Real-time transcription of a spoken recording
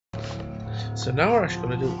So now we're actually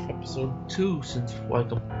going to do episode 2 since I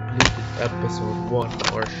completed episode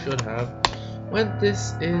 1, or should have, when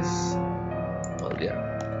this is, well, yeah.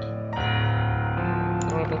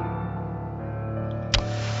 Oh, God.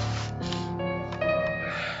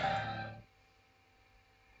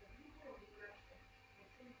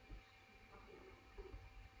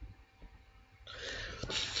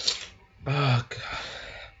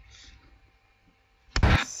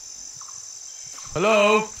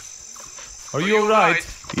 Hello? Are you alright?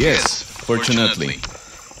 Yes, fortunately.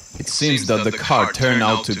 It seems that the car turned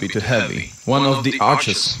out to be too heavy. One of the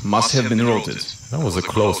arches must have been rotted. That was a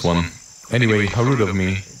close one. Anyway, how rude of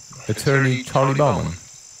me. Attorney Charlie Bauman.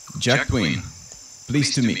 Jack Twin,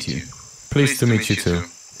 pleased to meet you. Pleased to meet you too.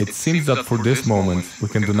 It seems that for this moment, we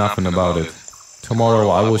can do nothing about it. Tomorrow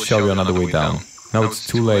I will show you another way down. Now it's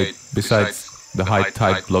too late. Besides, the high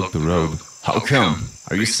tide blocked the road. How come?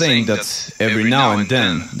 Are you saying that every now and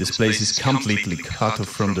then this place is completely cut off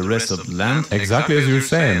from the rest of the land? Exactly as you're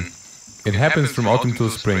saying. It happens from autumn till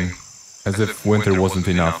spring, as if winter wasn't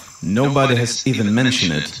enough. Nobody has even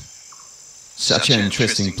mentioned it. Such an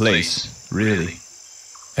interesting place, really.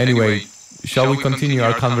 Anyway, shall we continue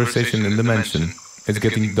our conversation in the mansion? It's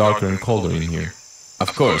getting darker and colder in here.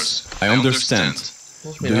 Of course, I understand.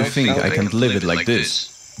 Do you think I can live it like this?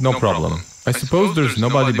 No problem. I suppose there's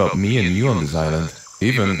nobody but me and you on this island.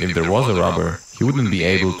 Even if there was a robber, he wouldn't be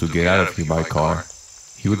able to get out of here by car.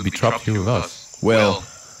 He would be trapped here with us. Well,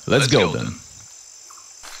 let's go then.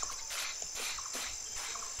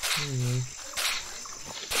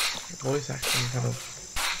 Voice acting kind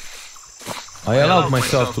of... I allowed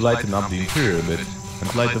myself to lighten up the interior a bit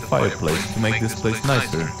and light the fireplace to make this place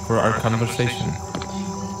nicer for our conversation.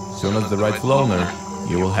 Soon as the rightful owner,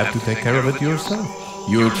 you will have to take care of it yourself.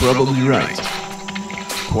 You're probably right.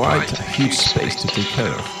 Quite a huge space to take care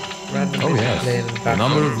of. Oh yes, the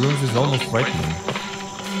number of rooms is almost frightening.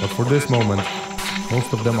 But for this moment,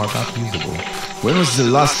 most of them are not usable. When was the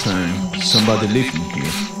last time somebody lived in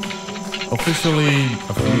here? Officially,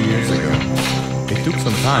 a few years ago. It took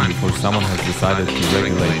some time before someone has decided to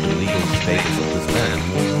regulate the legal status of this land.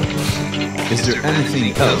 Is there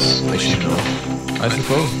anything else I should know? I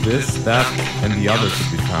suppose this, that, and the other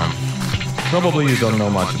could be found. Probably you don't know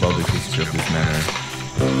much about the history of this manor.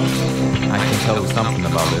 I can tell you something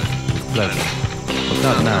about it, with pleasure, but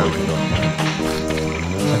not now if you don't mind.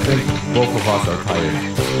 I think both of us are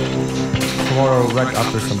tired. Tomorrow, right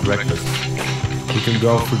after some breakfast, we can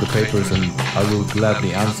go through the papers and I will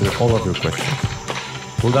gladly answer all of your questions.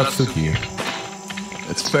 Will that suit you?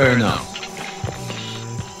 It's fair enough.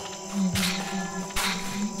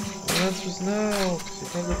 The answer is no, because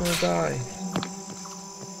you're probably gonna die.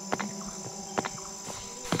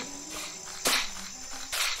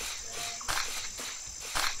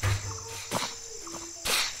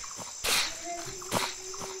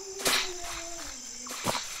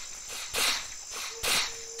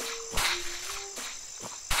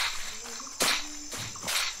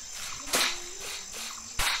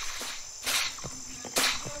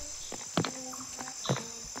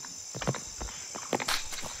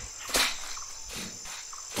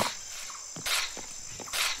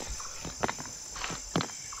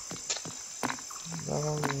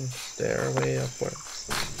 Long stairway upwards.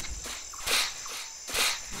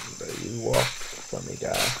 There you walk, funny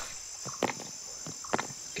guy.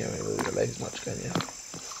 Can't really move your legs much, can you?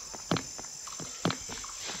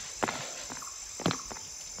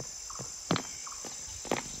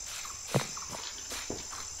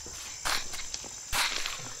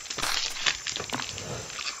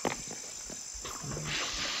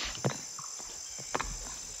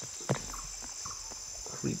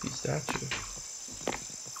 Creepy statue.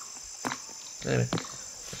 Anyway.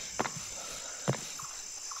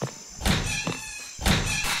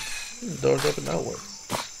 Doors open outwards.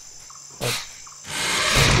 Oh.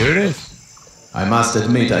 Here it is. I must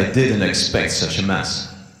admit I didn't expect such a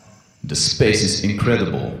mess. The space is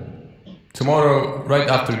incredible. Tomorrow, right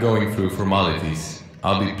after going through formalities,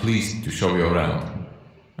 I'll be pleased to show you around.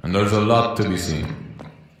 And there's a lot to be seen.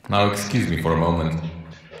 Now excuse me for a moment.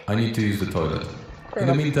 I need to use the toilet. In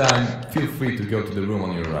the meantime, feel free to go to the room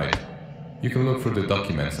on your right. You can look through the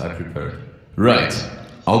documents I prepared. Right.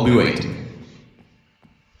 I'll be waiting.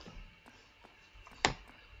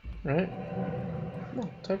 Right? Oh,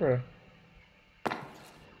 Tybra.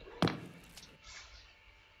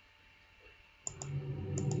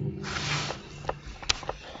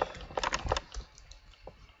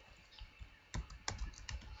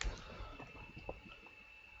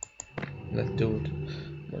 Let's do it.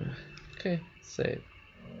 Okay, save.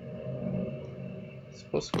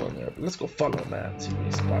 Supposed to go in there, but let's go follow man, see what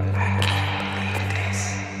he's spying.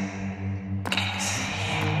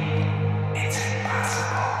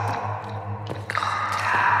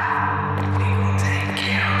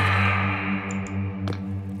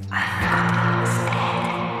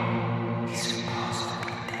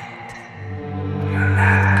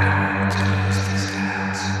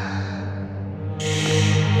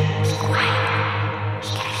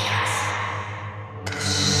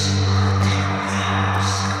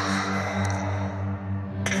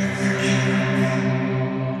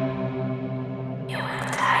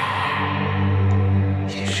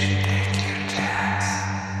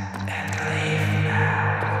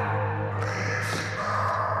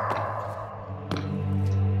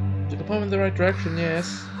 right direction,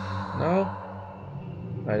 yes. No?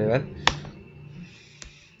 Righty then.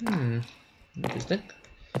 Interesting.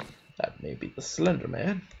 That may be the Slender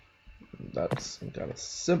Man. That's some kind of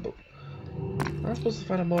symbol. I'm supposed to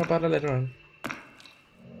find out more about it later on.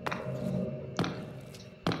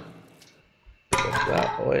 What's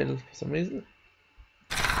that? Oil for some reason.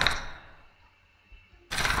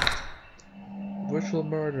 Virtual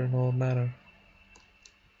murder in all manner.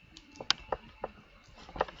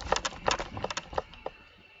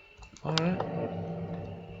 Alright.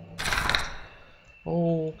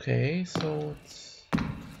 Okay, so it's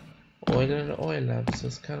oil in an oil lab, so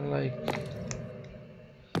it's kind of like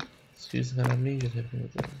it's using an amnesia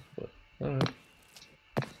technique, but alright.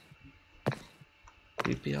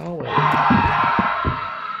 Creepy hallway.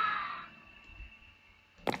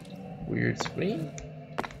 Weird screen.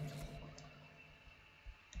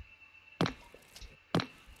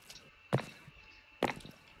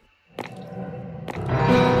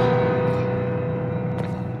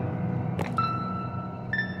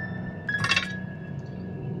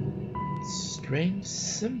 Strange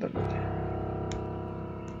symbol again.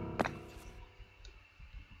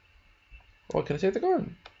 Oh, can I take the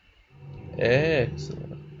gun?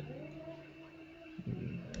 Excellent.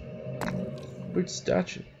 Weird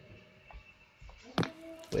statue.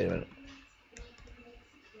 Wait a minute.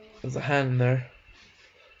 There's a hand there.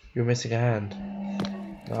 You're missing a hand.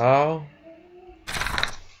 No.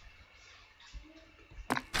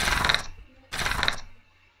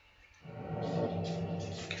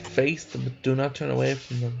 Face them, but do not turn away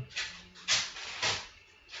from them.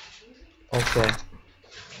 Okay.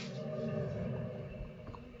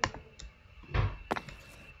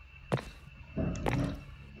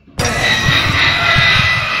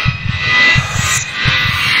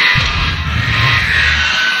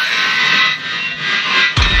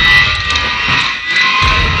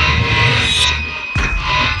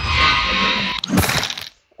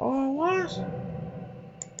 Oh, what?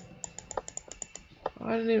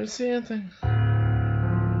 I didn't even see anything.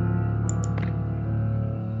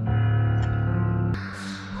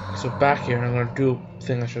 So back here, I'm gonna do a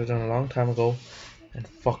thing I should have done a long time ago and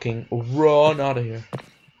fucking run out of here.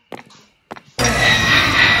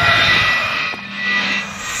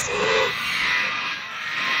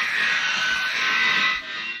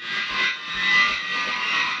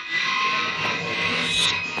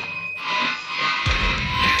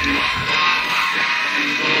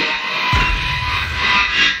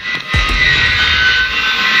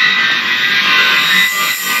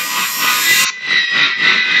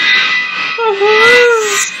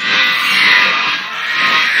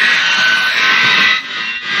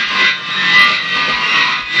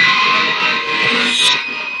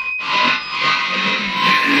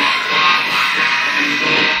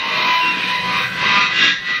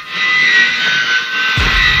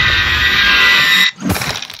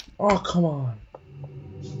 Oh, come on.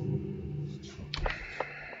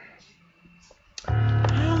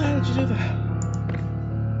 How the hell did you do that?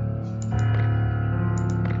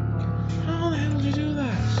 How the hell did you do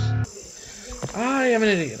that? I am an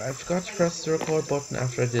idiot. I forgot to press the record button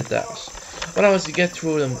after I did that. When I was to get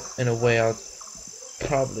through them in a way, I'll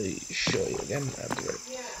probably show you again.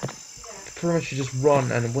 Pretty much you just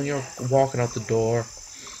run, and when you're walking out the door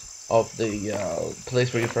of the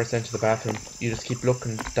place where you first enter the bathroom, you just keep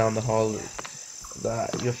looking down the hall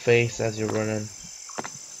that your face as you're running.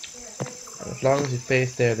 And as long as you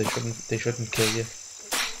face there, they shouldn't kill you.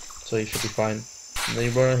 So you should be fine. And then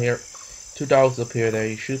you run in here, 2 dogs up here there,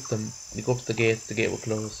 you shoot them, you go up to the gate will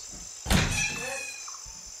close.